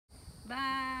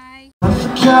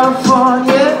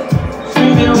California,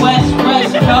 Senior West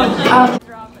Coast.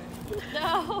 Drop it.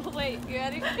 No, wait, you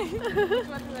ready? Which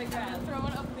one do I grab? Throw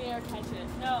one up in the air, catch it.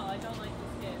 No, I don't like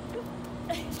this game.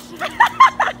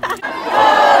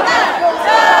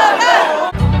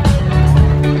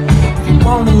 If you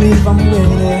wanna leave, I'm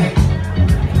with it.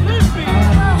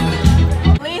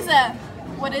 Lisa,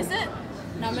 what is it?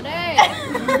 Nominate.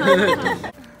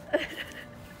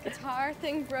 Guitar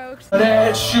thing broke.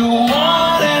 That you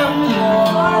want and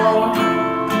more.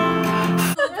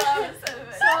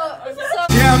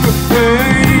 Yeah, the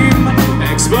fame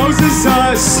exposes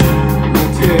us.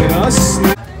 Look at us.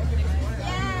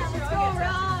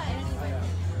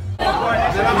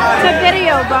 It's a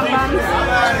video, bum bums.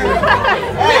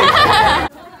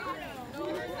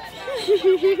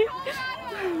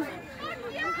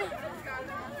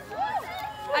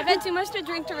 I've had too much to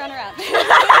drink to run around.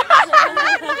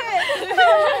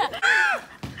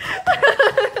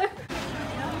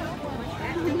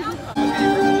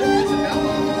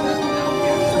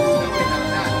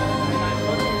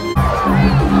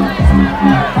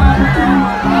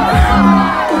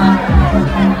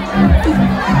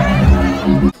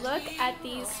 Look at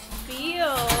these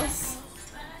feels.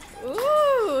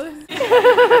 Ooh.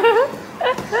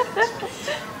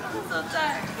 So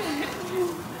dark.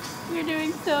 You're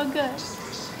doing so good.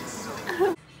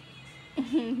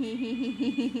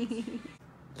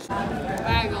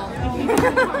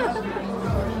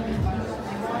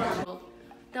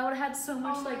 That would have had so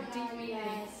much like deep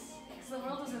meaning. Because the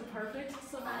world isn't perfect,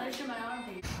 so now I should my arm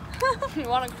be. You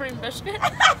want a cream biscuit?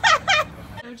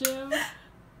 No, Jim.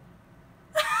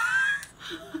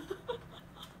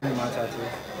 My tattoo.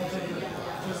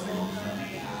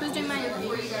 Who's doing mine?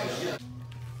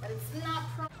 But it's not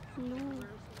no.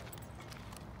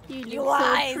 You look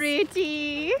so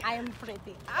pretty. I am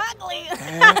pretty ugly.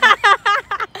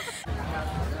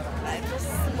 I'm just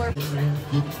slurping.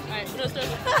 Alright, just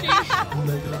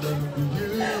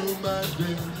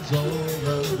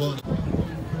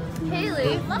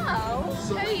Haley, hello.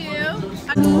 How are you?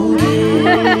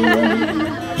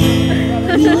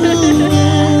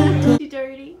 You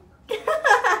dirty.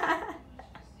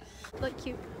 Look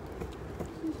cute.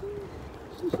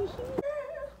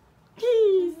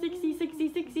 60, 60,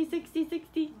 60, 60,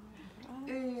 60.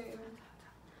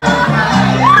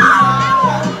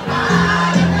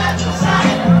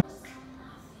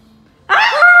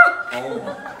 Oh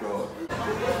my god.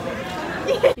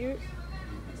 Cute.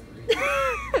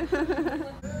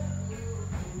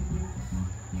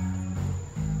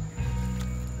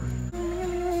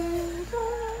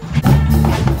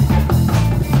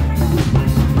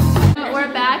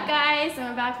 We're back, guys, and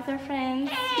we're back with our friends.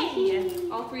 Hey.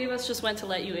 All three of us just went to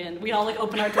let you in. We all like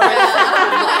open our doors. I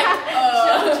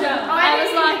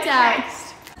was locked out.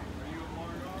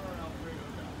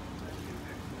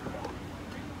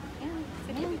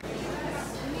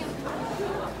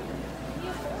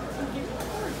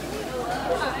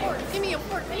 Give me a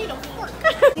fork. I need a fork.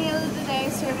 The other day,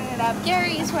 serving it up.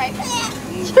 Gary's right.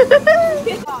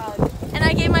 And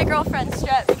I gave my girlfriend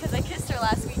strep because I kissed her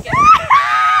last weekend.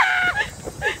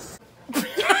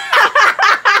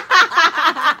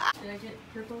 Did I get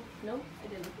purple? No, I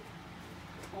didn't.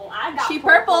 Well, I got She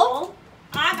purple.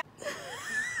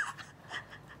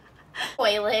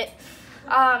 Toilet.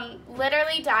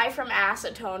 Literally died from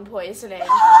acetone poisoning.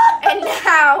 and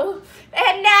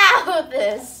now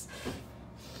this.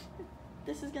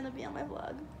 This is gonna be on my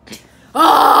vlog.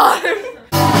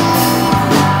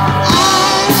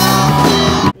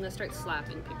 I'm gonna start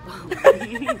slapping people.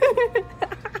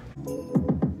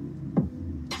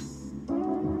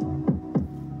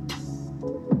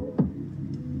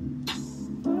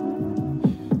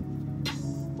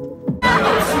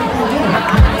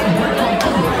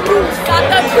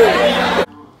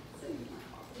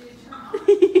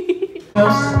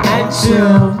 And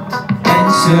chill, and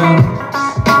chill.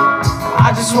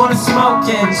 I just wanna smoke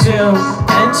and chill,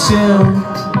 and chill,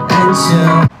 and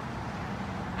chill.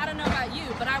 I don't know about you,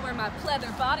 but I wear my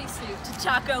pleather bodysuit to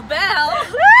Taco Bell.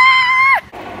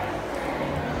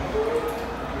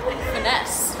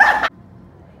 Finesse.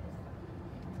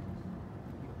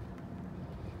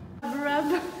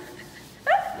 Rub.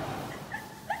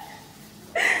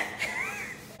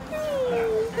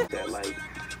 That like,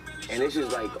 and it's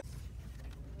just like.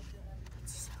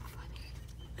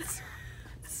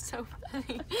 So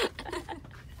funny.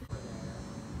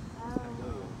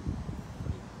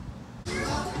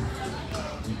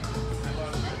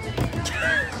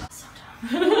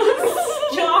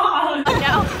 John!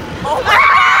 No. Oh my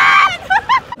god!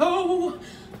 Oh!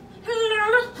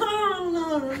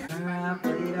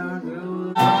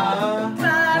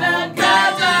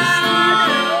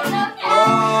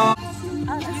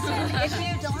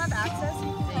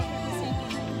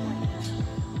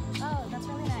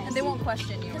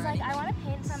 question you. Because like I want to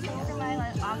paint something for my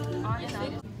like aunt and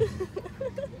uncle.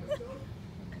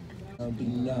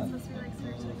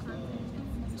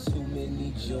 Too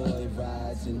many joy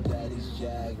rides and daddy's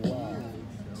Jaguar.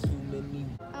 Too many.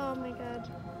 Oh my god.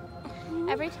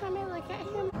 Every time I look at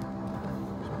him.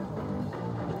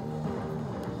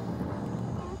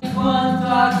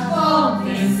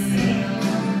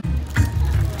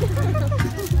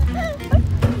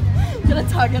 Gonna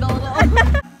tug it a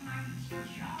little.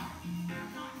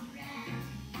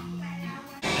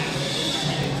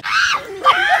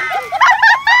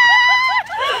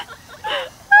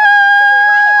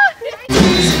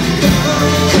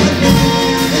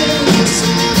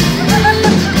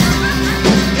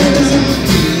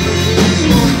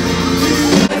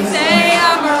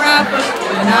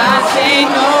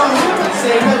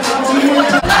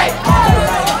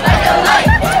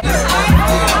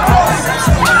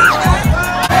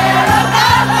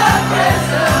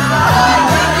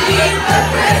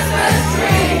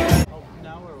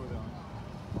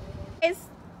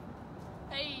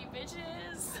 Hey,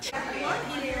 bitches.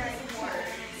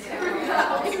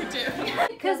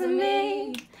 Cause of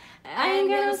me, I ain't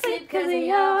gonna sleep cause of y'all.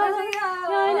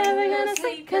 Y'all ain't never gonna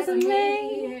sleep cause of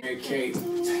me.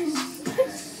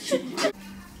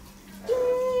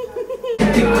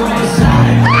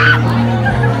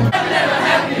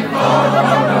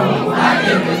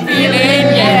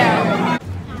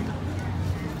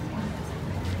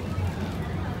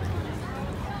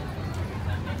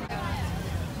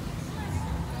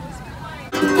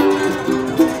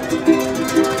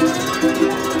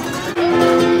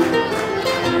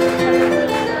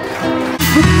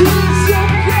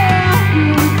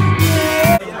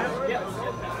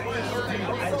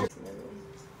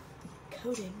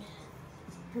 Coding.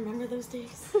 Remember those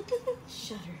days?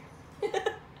 Shudder.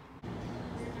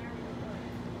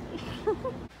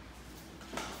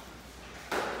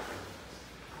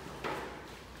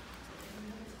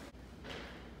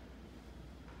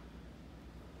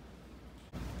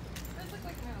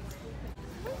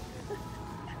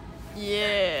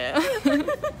 Yeah.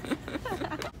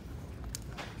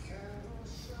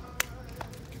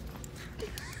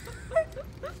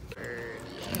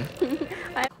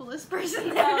 Coolest person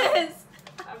there is.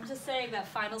 I'm just saying that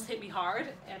finals hit me hard,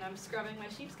 and I'm scrubbing my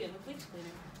sheepskin with bleach cleaner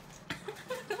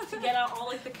to get out all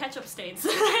like the ketchup stains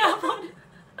that I have on it.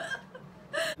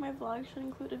 My vlog should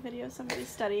include a video of somebody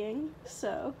studying,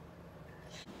 so.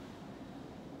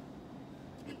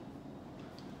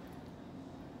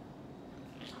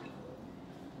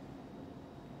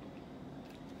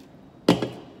 I'm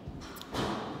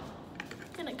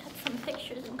gonna cut some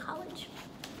pictures in college.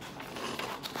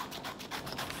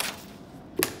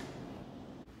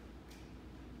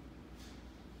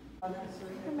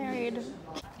 We're married.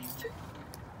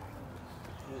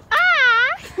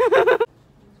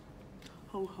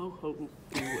 Ho ho ho,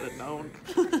 you would have known.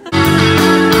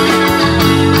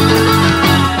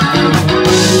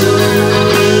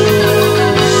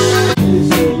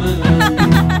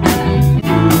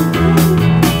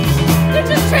 They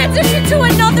just transitioned to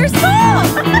another song!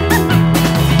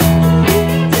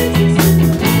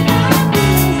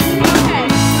 Okay,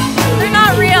 they're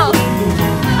not real.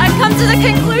 I've come to the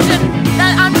conclusion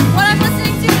that what I'm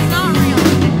listening to is not real.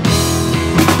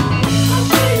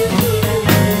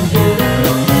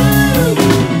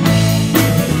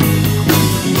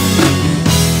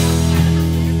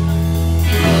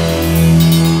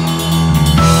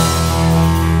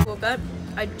 Woke up,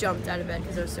 I jumped out of bed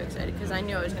because I was so excited because I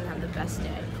knew I was going to have the best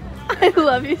day. I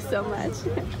love you so much.